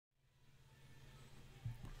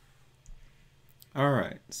All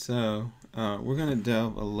right, so we're going to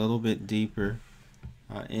delve a little bit deeper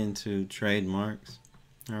into trademarks.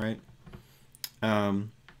 All right,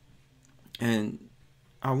 um, and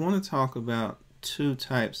I want to talk about two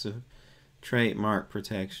types of trademark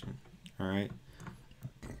protection. All right,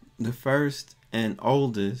 the first and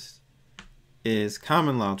oldest is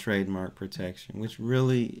common law trademark protection, which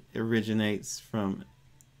really originates from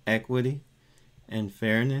equity and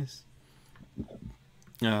fairness.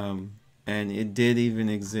 Um, and it did even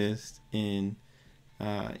exist in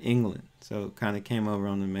England. So it kind of came over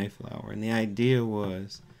on the Mayflower. And the idea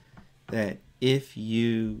was that if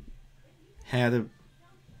you had a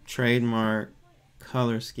trademark,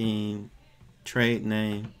 color scheme, trade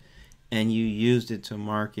name, and you used it to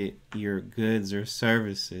market your goods or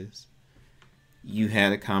services, you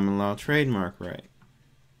had a common law trademark right.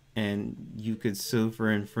 And you could sue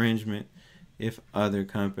for infringement if other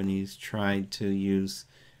companies tried to use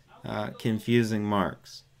confusing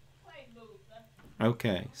marks.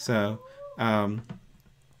 Okay, so um,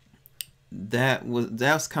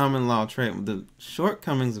 that's common law trade. The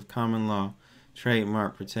shortcomings of common law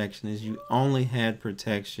trademark protection is you only had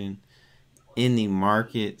protection in the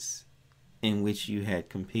markets in which you had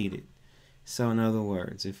competed. So in other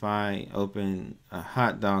words, if I open a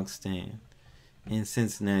hot dog stand in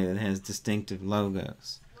Cincinnati that has distinctive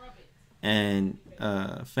logos, and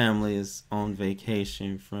a family is on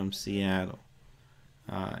vacation from Seattle,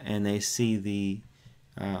 and they see the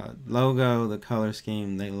logo, the color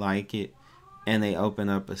scheme, they like it, and they open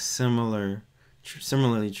up a similarly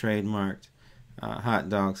trademarked hot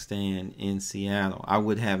dog stand in Seattle, I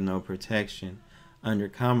would have no protection under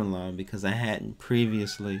common law because I hadn't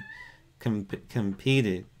previously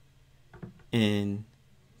competed in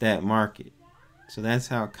that market. So that's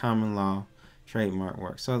how common law trademark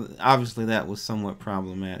works. So obviously that was somewhat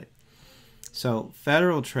problematic. So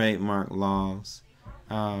federal trademark laws,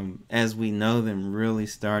 as we know them, really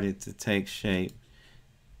started to take shape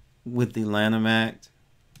with the Lanham Act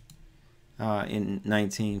in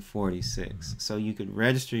 1946. So you could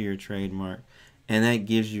register your trademark, and that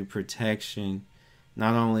gives you protection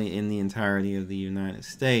not only in the entirety of the United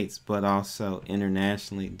States, but also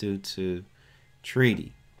internationally due to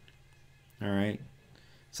treaty. All right.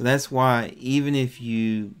 So that's why even if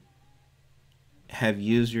you have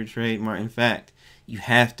used your trademark, in fact, you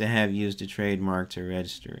have to have used a trademark to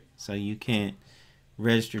register it. So you can't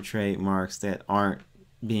register trademarks that aren't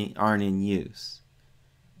in use.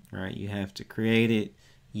 Right? You have to create it,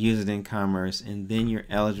 use it in commerce, and then you're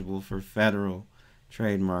eligible for federal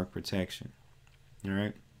trademark protection. All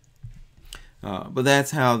right. But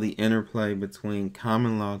that's how the interplay between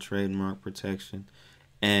common law trademark protection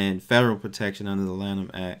and federal protection under the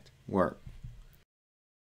Lanham Act work.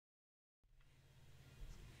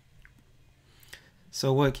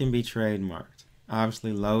 So what can be trademarked?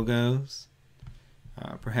 Obviously logos.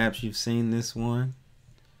 Perhaps you've seen this one.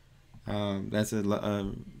 That's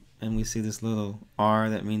and we see this little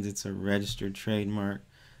R. That means it's a registered trademark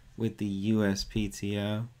with the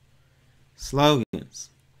USPTO.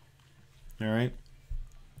 Slogans. All right.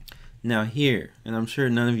 Now here, and I'm sure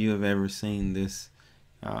none of you have ever seen this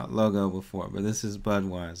logo before, but this is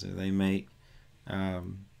Budweiser. They make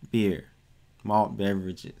beer, malt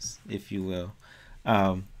beverages, if you will.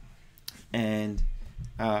 Um, and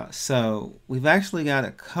so we've actually got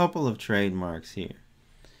a couple of trademarks here.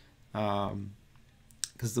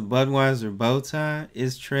 Because the Budweiser bow tie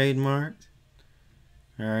is trademarked.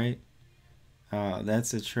 All right.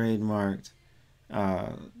 That's a trademarked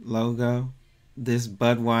logo. This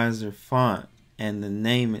Budweiser font and the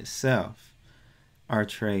name itself are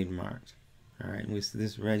trademarked. All right, we see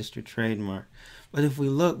this registered trademark. But if we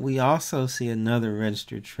look, we also see another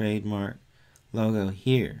registered trademark logo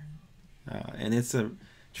here. And it's a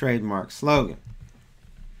trademark slogan.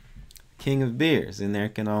 King of beers, and there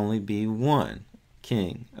can only be one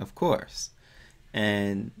king, of course.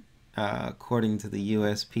 And according to the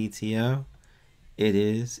USPTO, it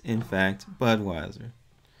is, in fact, Budweiser.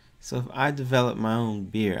 So if I develop my own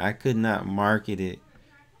beer, I could not market it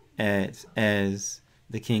as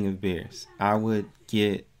the king of beers. I would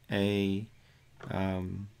get a,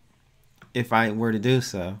 if I were to do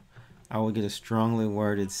so, I would get a strongly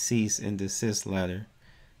worded cease and desist letter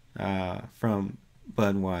from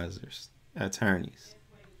Budweiser's attorneys.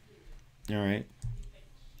 All right.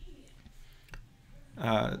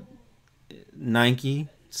 Nike,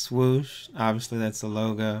 swoosh, obviously that's the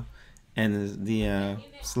logo, and the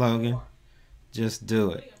slogan, just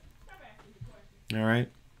do it. All right.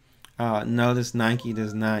 Notice Nike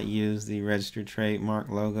does not use the registered trademark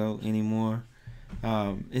logo anymore.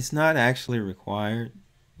 It's not actually required.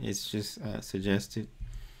 It's just suggested.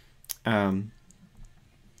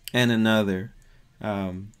 and another,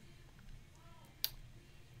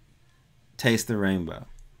 Taste the Rainbow,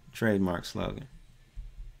 trademark slogan.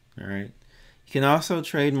 All right. You can also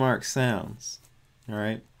trademark sounds. All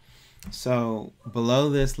right. So below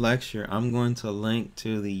this lecture, I'm going to link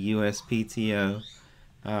to the USPTO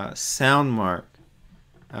Soundmark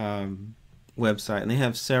website, and they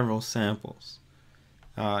have several samples.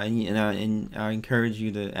 And I encourage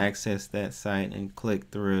you to access that site and click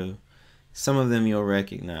through. Some of them you'll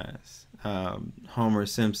recognize. Homer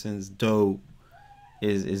Simpson's "Dope"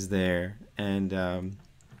 is there, and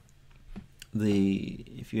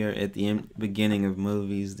if you're at the beginning of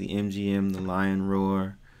movies, the MGM, the Lion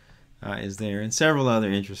Roar is there, and several other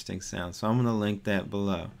interesting sounds. So I'm going to link that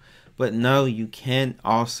below. But no, you can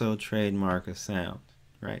also trademark a sound,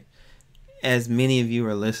 right? As many of you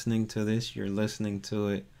are listening to this, you're listening to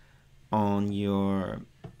it on your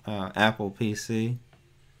Apple PC,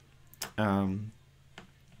 or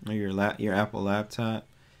your Apple laptop.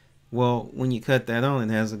 Well, when you cut that on,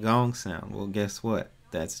 it has a gong sound. Well, guess what?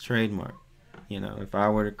 That's a trademark. You know, if I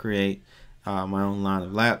were to create my own line of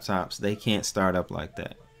laptops, they can't start up like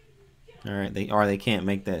that. All right, they can't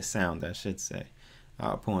make that sound, I should say,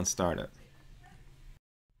 upon startup.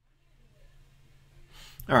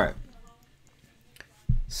 All right.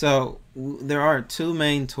 So there are two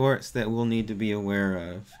main torts that we'll need to be aware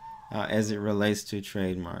of as it relates to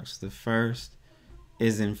trademarks. The first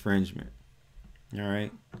is infringement. All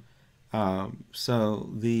right. So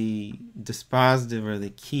the dispositive or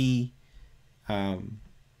the key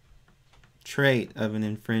trait of an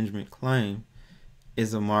infringement claim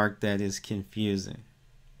is a mark that is confusing.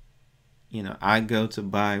 You know, I go to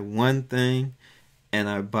buy one thing and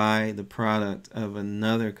I buy the product of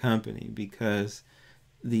another company because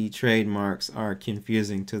the trademarks are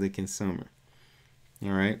confusing to the consumer.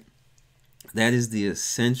 All right. That is the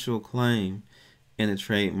essential claim in a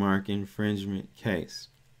trademark infringement case.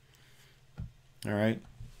 All right.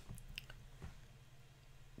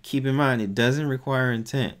 Keep in mind, it doesn't require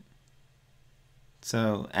intent.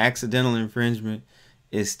 So accidental infringement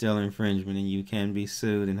is still infringement, and you can be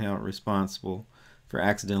sued and held responsible for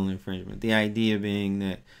accidental infringement. The idea being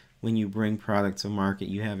that when you bring product to market,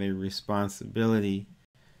 you have a responsibility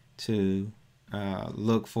to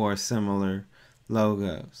look for similar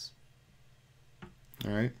logos.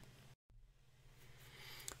 All right.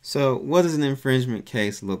 So what does an infringement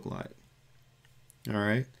case look like? All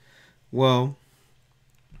right. Well,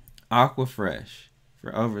 Aquafresh,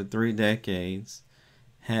 for over 3 decades,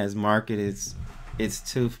 has marketed its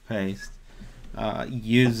toothpaste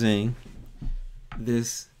using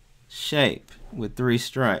this shape with 3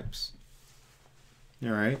 stripes.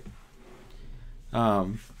 All right. A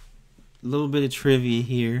little bit of trivia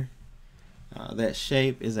here. That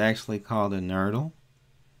shape is actually called a nurdle.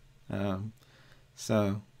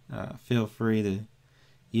 So feel free to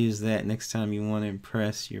use that next time you want to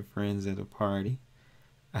impress your friends at a party.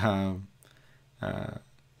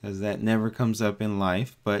 As that never comes up in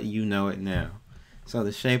life, but you know it now. So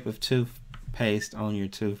the shape of toothpaste on your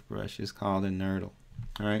toothbrush is called a nurdle.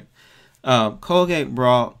 All right. Colgate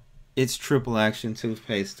brought its triple action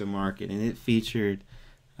toothpaste to market, and it featured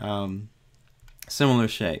similar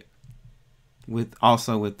shape with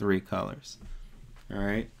 3 colors. All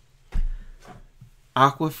right.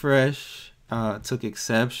 Aquafresh took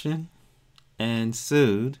exception and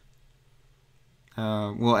sued.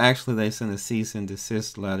 Well, actually, they sent a cease and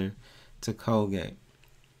desist letter to Colgate.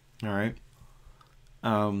 All right.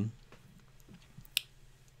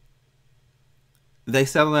 They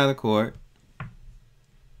settled out of court,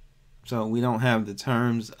 so we don't have the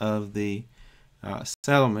terms of the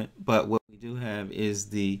settlement, but what we do have is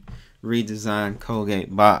the redesigned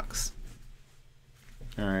Colgate box.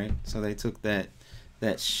 All right. So they took that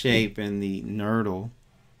shape and the nurdle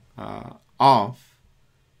off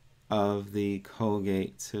of the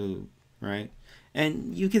Colgate tube, right?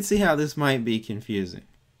 And you can see how this might be confusing,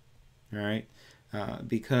 right?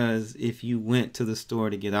 Because if you went to the store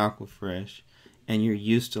to get Aquafresh and you're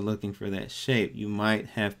used to looking for that shape, you might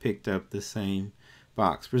have picked up the same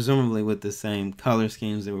box, presumably with the same color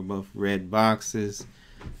schemes. They were both red boxes.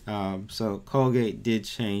 So Colgate did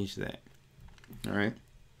change that, all right?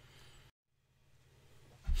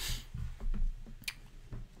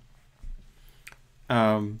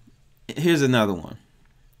 Here's another one.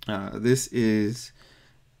 This is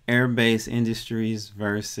Airbase Industries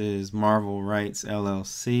versus Marvel Rights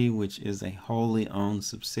LLC, which is a wholly owned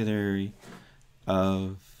subsidiary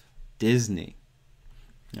of Disney.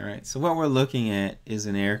 All right, so what we're looking at is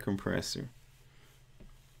an air compressor.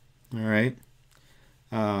 All right,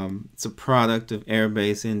 it's a product of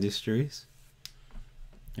Airbase Industries.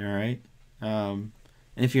 All right,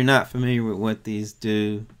 And if you're not familiar with what these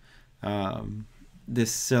do,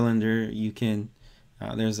 this cylinder, you can,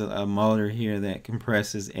 there's a motor here that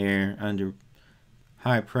compresses air under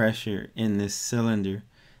high pressure in this cylinder,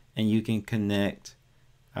 and you can connect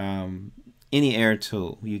any air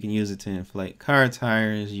tool. You can use it to inflate car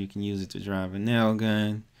tires, you can use it to drive a nail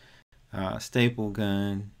gun, staple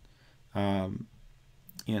gun, air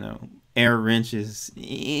wrenches,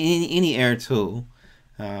 any air tool,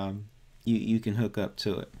 you can hook up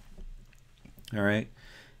to it. All right.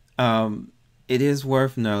 It is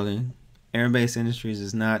worth noting, Airbase Industries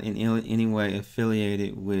is not in any way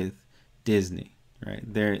affiliated with Disney. Right?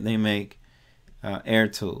 They make air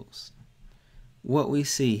tools. What we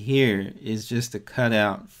see here is just a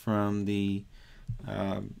cutout from the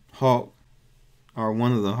Hulk, or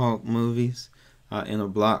one of the Hulk movies, in a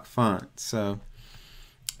block font. So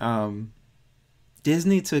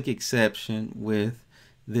Disney took exception with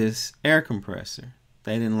this air compressor.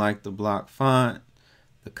 They didn't like the block font,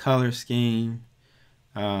 the color scheme.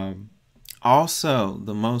 Also,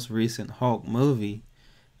 the most recent Hulk movie,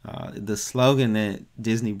 the slogan that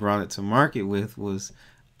Disney brought it to market with was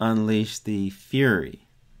 "Unleash the Fury."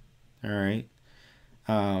 All right.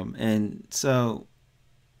 And so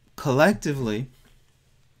collectively,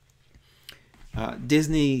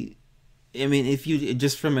 Disney, I mean, if you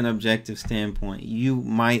just from an objective standpoint, you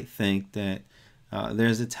might think that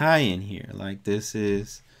there's a tie-in here, like this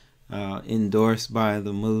is endorsed by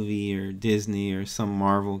the movie or Disney or some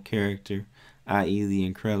Marvel character, i.e. the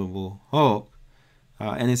Incredible Hulk,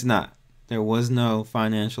 and it's not. There was no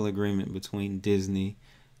financial agreement between Disney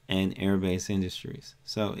and Airbase Industries,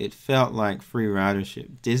 so it felt like free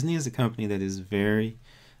ridership. Disney is a company that is very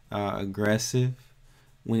aggressive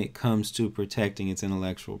when it comes to protecting its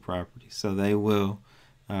intellectual property. So they will,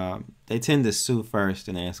 they tend to sue first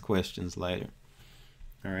and ask questions later.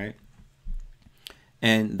 All right.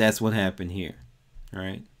 And that's what happened here. All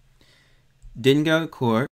right. Didn't go to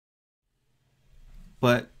court,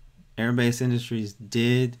 but Airbase Industries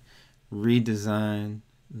did redesign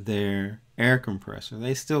their air compressor.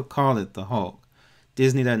 They still called it the Hulk.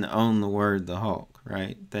 Disney doesn't own the word the Hulk,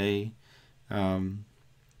 right? They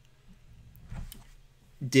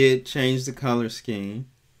did change the color scheme,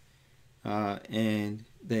 and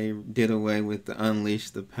they did away with the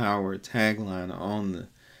 "Unleash the Power" tagline on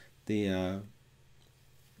the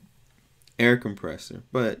air compressor,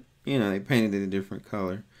 but they painted it a different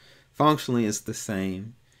color. Functionally, it's the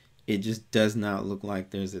same. It just does not look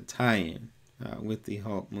like there's a tie-in with the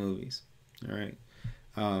Hulk movies. All right.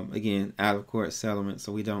 Again, out-of-court settlement,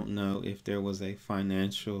 so we don't know if there was a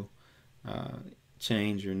financial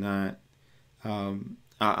change or not.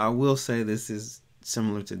 I will say this is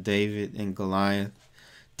similar to David and Goliath.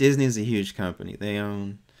 Disney is a huge company. They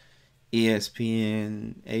own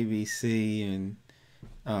ESPN, ABC, and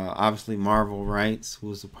obviously Marvel Rights, who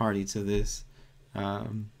was a party to this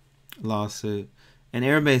lawsuit. And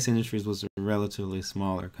Airbase Industries was a relatively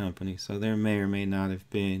smaller company, so there may or may not have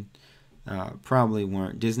been, probably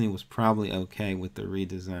weren't. Disney was probably okay with the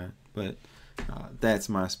redesign, but that's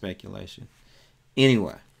my speculation.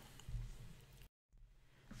 Anyway,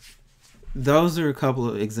 those are a couple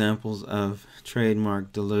of examples of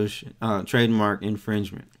trademark dilution, trademark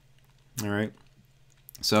infringement. All right.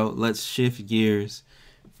 So let's shift gears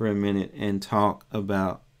for a minute and talk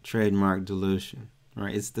about trademark dilution. All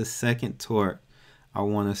right. It's the second tort I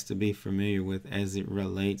want us to be familiar with as it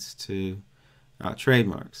relates to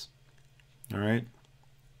trademarks. All right.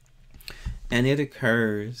 And it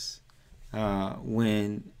occurs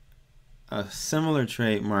when a similar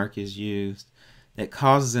trademark is used that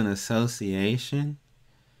causes an association.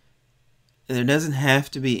 There doesn't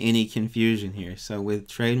have to be any confusion here. So with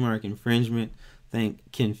trademark infringement,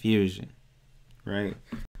 think confusion, right?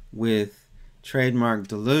 With trademark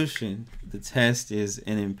dilution, the test is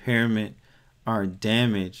an impairment or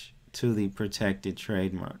damage to the protected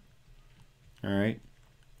trademark. All right?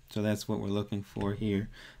 So that's what we're looking for here.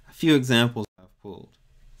 A few examples I've pulled.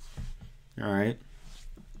 All right?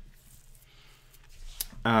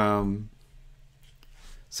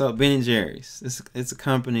 So Ben & Jerry's, it's a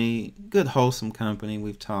company, good wholesome company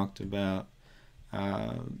we've talked about.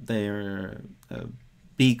 They're a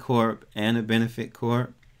B Corp and a benefit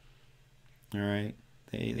corp. All right,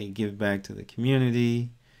 they give back to the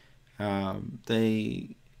community.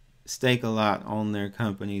 They stake a lot on their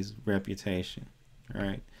company's reputation. All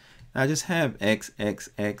right, I just have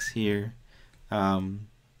XXX here.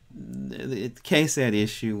 The case at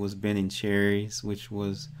issue was Ben & Jerry's, which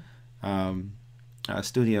was a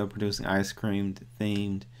studio producing ice cream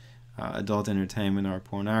themed adult entertainment or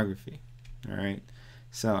pornography. All right,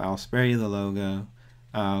 so I'll spare you the logo.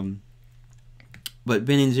 But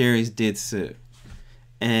Ben & Jerry's did sue.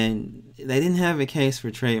 And they didn't have a case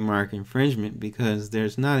for trademark infringement because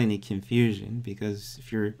there's not any confusion. Because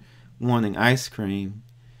if you're wanting ice cream,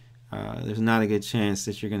 there's not a good chance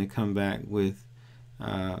that you're going to come back with,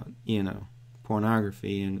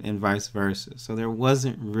 pornography and vice versa. So there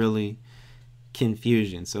wasn't really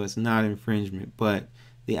confusion. So it's not infringement. But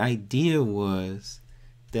the idea was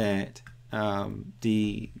that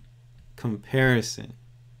the comparison,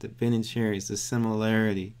 the Ben & Jerry's, the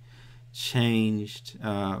similarity, changed,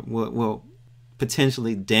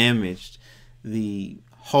 potentially damaged the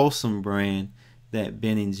wholesome brand that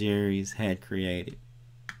Ben & Jerry's had created.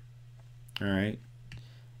 All right,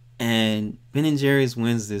 and Ben & Jerry's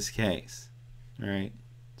wins this case. All right,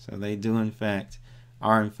 so they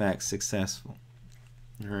are in fact successful.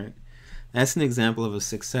 All right, that's an example of a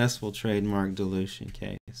successful trademark dilution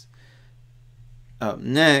case. Up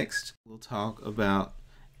next, we'll talk about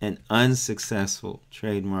an unsuccessful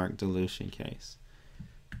trademark dilution case.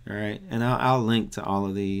 All right, and I'll link to all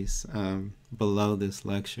of these below this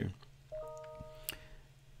lecture.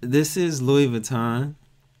 This is Louis Vuitton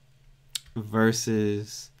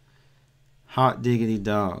versus Hot Diggity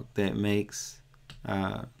Dog that makes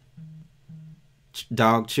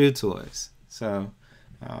dog chew toys. So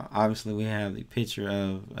obviously we have the picture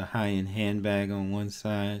of a high-end handbag on one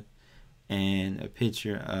side and a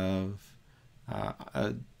picture of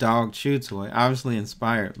a dog chew toy, obviously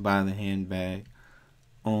inspired by the handbag,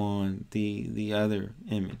 on the other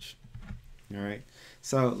image. All right,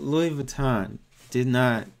 so Louis Vuitton did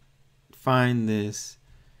not find this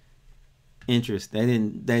interest. They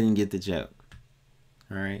didn't get the joke.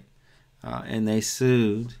 All right, and they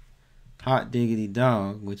sued Hot Diggity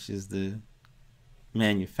Dog, which is the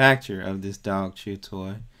manufacturer of this dog chew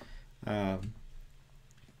toy,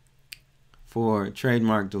 for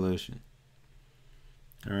trademark dilution.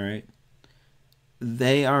 All right,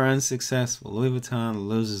 they are unsuccessful. Louis Vuitton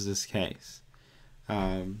loses this case.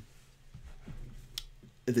 The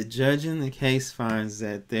judge in the case finds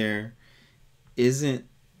that there isn't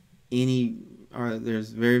any, or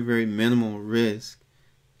there's very, very minimal risk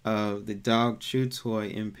of the dog chew toy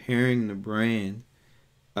impairing the brand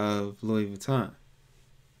of Louis Vuitton.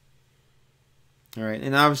 All right,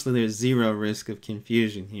 and obviously there's zero risk of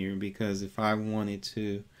confusion here, because if I wanted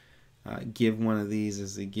to give one of these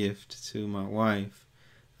as a gift to my wife,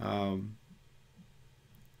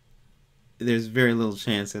 there's very little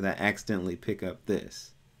chance that I accidentally pick up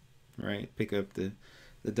this, right? Pick up the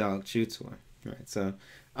dog chew toy, right? So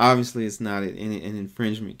obviously it's not an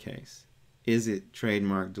infringement case. Is it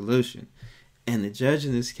trademark dilution? And the judge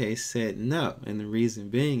in this case said no, and the reason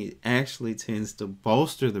being, it actually tends to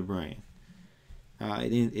bolster the brand.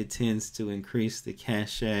 It tends to increase the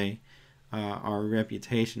cachet or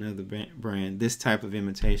reputation of the brand. This type of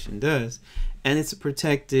imitation does, and it's a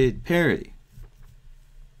protected parody.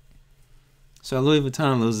 So Louis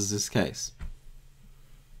Vuitton loses this case.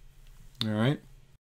 All right.